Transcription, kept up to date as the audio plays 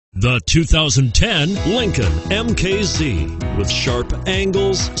The 2010 Lincoln MKZ. With sharp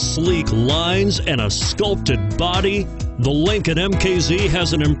angles, sleek lines, and a sculpted body, the Lincoln MKZ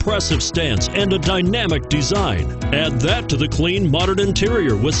has an impressive stance and a dynamic design. Add that to the clean, modern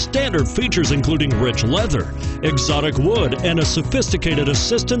interior with standard features including rich leather, exotic wood, and a sophisticated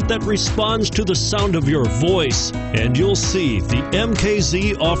assistant that responds to the sound of your voice. And you'll see the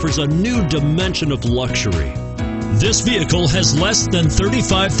MKZ offers a new dimension of luxury. This vehicle has less than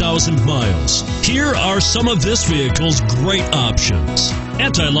 35,000 miles. Here are some of this vehicle's great options: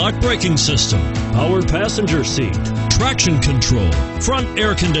 anti-lock braking system, power passenger seat, traction control, front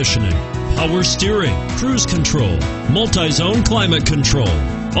air conditioning, power steering, cruise control, multi-zone climate control,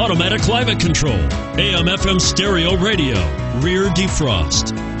 automatic climate control, AM/FM stereo radio, rear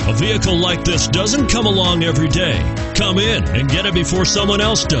defrost. A vehicle like this doesn't come along every day. Come in and get it before someone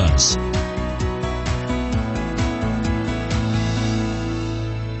else does.